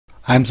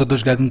I am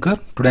Santosh Gadankar.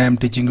 Today I am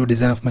teaching you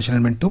design of machine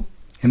element 2.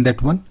 In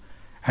that one,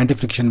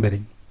 anti-friction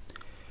bearing.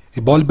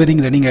 A ball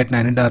bearing running at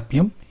 900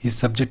 rpm is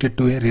subjected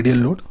to a radial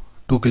load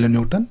 2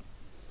 kN,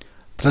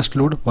 thrust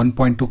load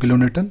 1.2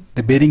 kN.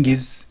 The bearing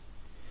is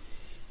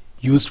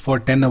used for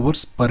 10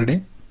 hours per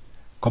day,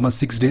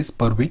 6 days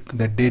per week.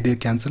 That day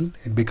cancel,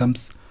 it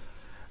becomes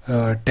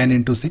 10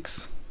 into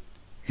 6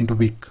 into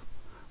week.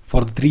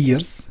 For 3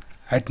 years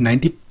at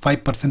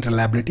 95%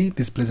 reliability,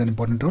 this plays an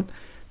important role.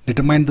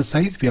 Determine the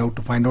size, we have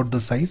to find out the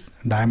size.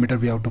 Diameter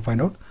we have to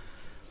find out.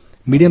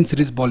 Medium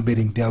series ball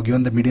bearing, they have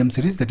given the medium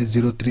series, that is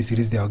 03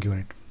 series they have given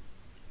it.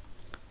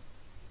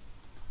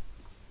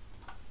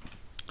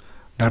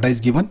 Data is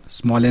given,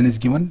 small n is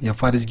given,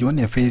 FR is given,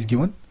 FA is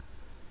given.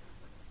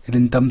 It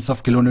in terms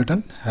of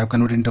kilonewton, I have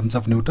converted in terms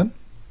of Newton.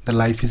 The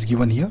life is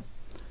given here.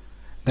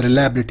 The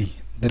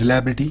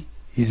reliability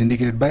is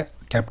indicated by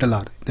capital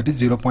R, that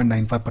is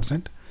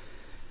 0.95%.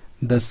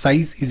 The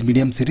size is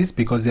medium series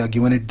because they are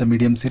given it the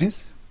medium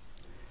series.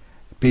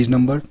 Page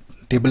number,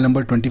 table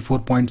number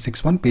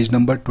 24.61, page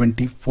number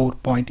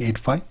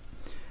 24.85.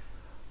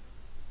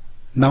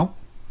 Now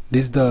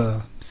this is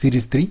the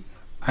series 3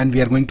 and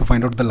we are going to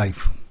find out the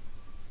life.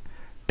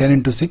 10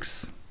 into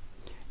 6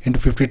 into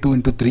 52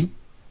 into 3,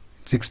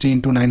 60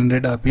 into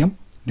 900 rpm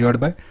divided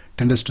by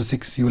 10 raised to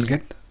 6, you will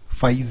get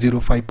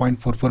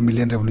 505.44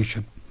 million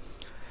revolution.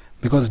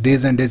 Because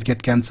days and days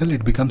get cancelled,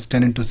 it becomes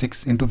 10 into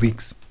 6 into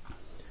weeks.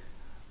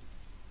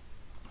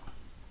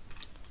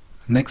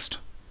 Next,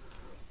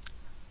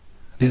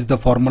 this is the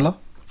formula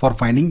for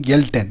finding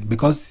L10.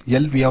 Because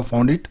L we have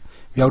found it,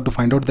 we have to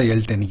find out the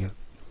L10 here.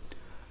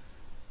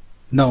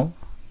 Now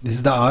this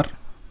is the R.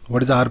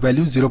 What is the R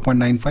value?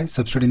 0.95.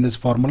 Substitute in this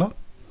formula.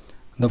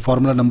 The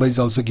formula number is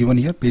also given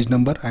here, page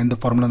number, and the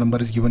formula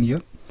number is given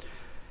here.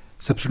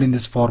 Substitute in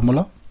this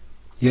formula.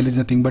 L is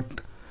nothing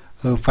but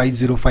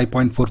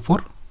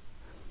 505.44,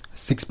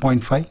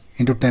 6.5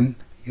 into 10,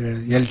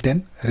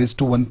 L10 raised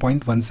to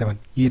 1.17,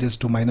 e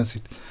raised to minus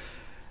it.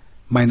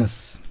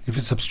 Minus, if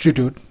you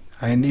substitute,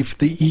 and if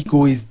the e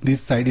go is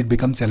this side, it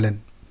becomes ln,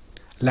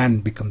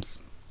 land becomes,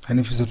 and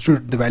if you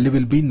substitute, the value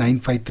will be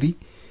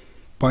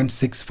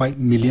 953.65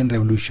 million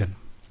revolution.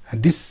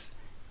 And this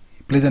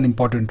plays an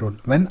important role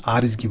when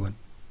R is given.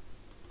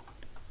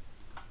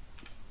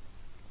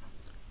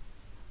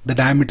 The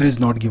diameter is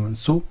not given,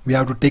 so we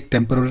have to take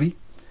temporary.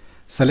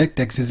 Select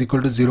x is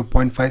equal to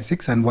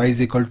 0.56 and y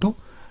is equal to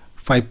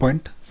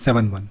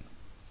 5.71.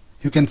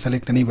 You can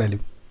select any value.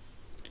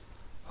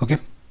 Okay.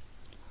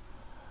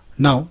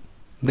 Now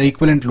the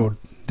equivalent load,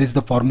 this is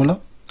the formula,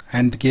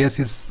 and Ks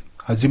is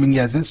assuming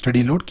as a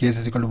steady load, Ks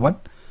is equal to 1.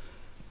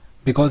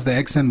 Because the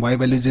x and y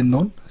values is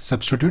known,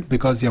 substitute.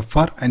 Because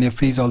Fr and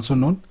Fa is also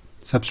known,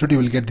 substitute, you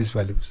will get these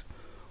values.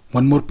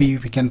 One more P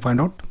we can find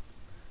out,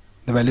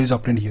 the value is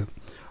obtained here.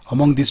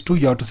 Among these two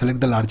you have to select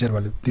the larger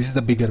value, this is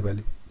the bigger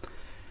value.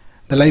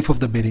 The life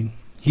of the bearing,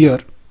 here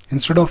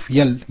instead of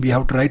L we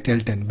have to write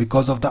L10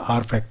 because of the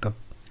R factor,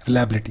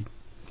 reliability.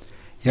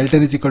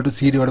 L10 is equal to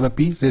C divided by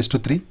P raised to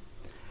 3.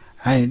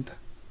 And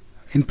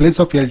in place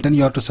of L10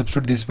 you have to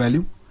substitute this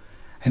value,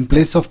 in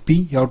place of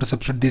P you have to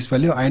substitute this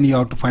value, and you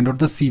have to find out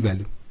the C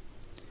value.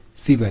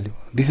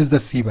 This is the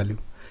C value,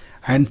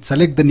 and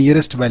select the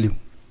nearest value.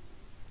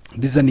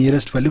 This is the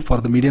nearest value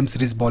for the medium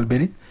series ball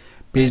bearing.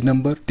 Page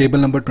number, table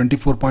number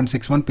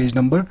 24.61, page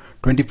number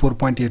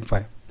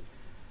 24.85.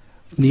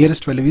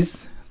 Nearest value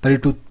is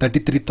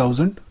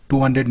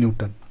 33,200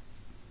 Newton.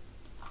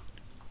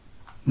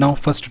 Now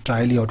first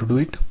trial you have to do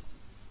it.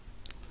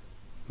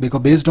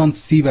 Because based on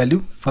C value,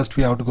 first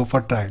we have to go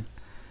for trial.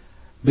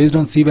 Based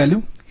on C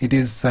value, it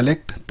is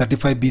select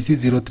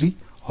 35BC03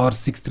 or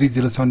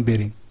 6307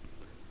 bearing.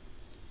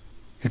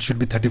 It should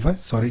be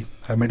 35. Sorry,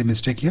 I made a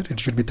mistake here. It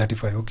should be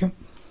 35. Okay.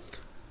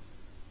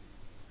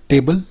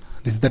 Table.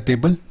 This is the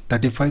table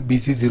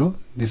 35BC0.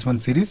 This one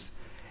series.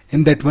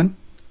 In that one,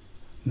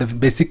 the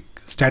basic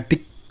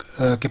static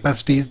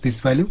capacity is this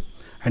value,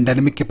 and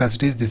dynamic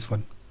capacity is this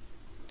one.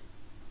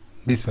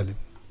 This value,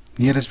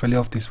 nearest value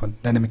of this one,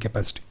 dynamic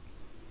capacity.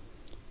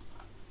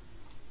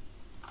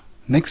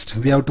 Next,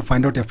 we have to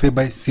find out Fa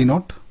by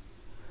C0.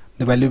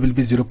 The value will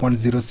be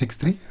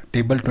 0.063.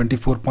 Table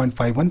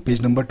 24.51,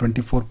 page number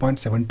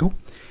 24.72.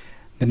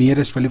 The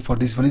nearest value for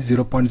this one is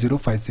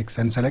 0.056,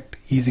 and select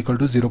E is equal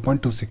to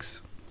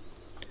 0.26.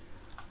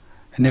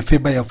 And Fa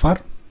by Fr,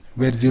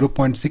 where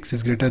 0.6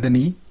 is greater than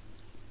E,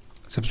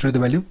 substitute the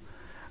value.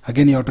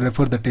 Again, you have to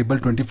refer the table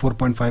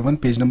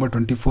 24.51, page number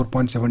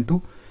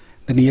 24.72.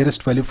 The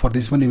nearest value for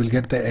this one, you will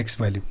get the X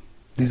value.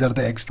 These are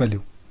the X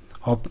value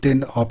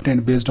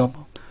obtained based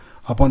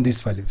upon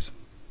these values.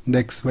 The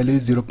X value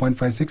is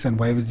 0.56 and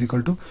Y is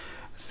equal to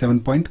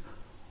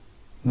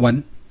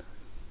 7.1.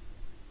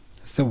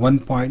 So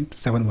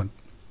 1.71.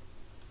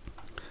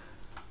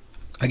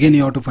 Again,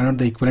 you have to find out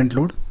the equivalent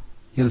load.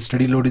 Here the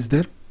steady load is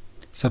there.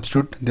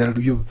 Substitute. There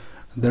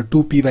are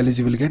two P values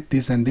you will get,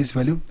 this and this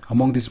value.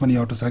 Among this one you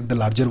have to select the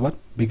larger one,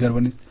 bigger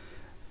one is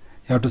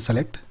you have to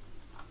select.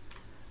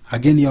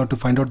 Again, you have to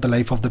find out the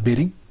life of the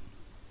bearing.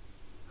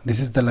 This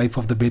is the life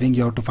of the bearing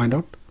you have to find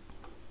out.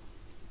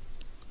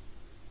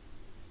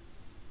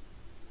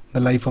 the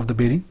life of the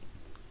bearing.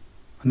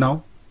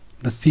 Now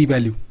the C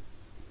value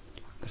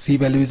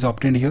is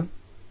obtained here,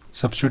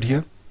 substitute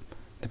here.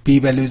 The P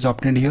value is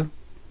obtained here,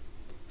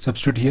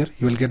 substitute here,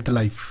 you will get the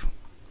life.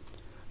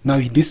 Now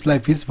this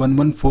life is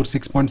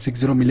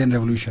 1146.60 million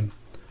revolution.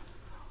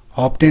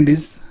 Obtained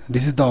is,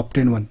 this is the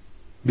obtained one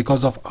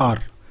because of R,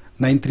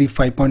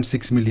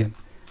 935.6 million.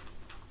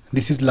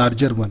 This is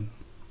larger one,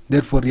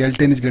 therefore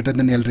L10 is greater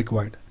than L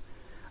required,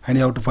 and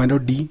you have to find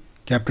out D,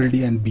 capital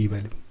D and B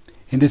value.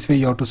 In this way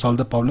you have to solve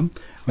the problem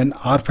when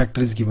R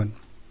factor is given,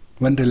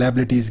 when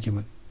reliability is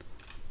given.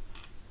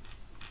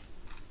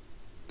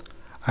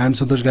 I am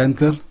Santosh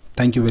Gayankar.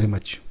 Thank you very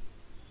much.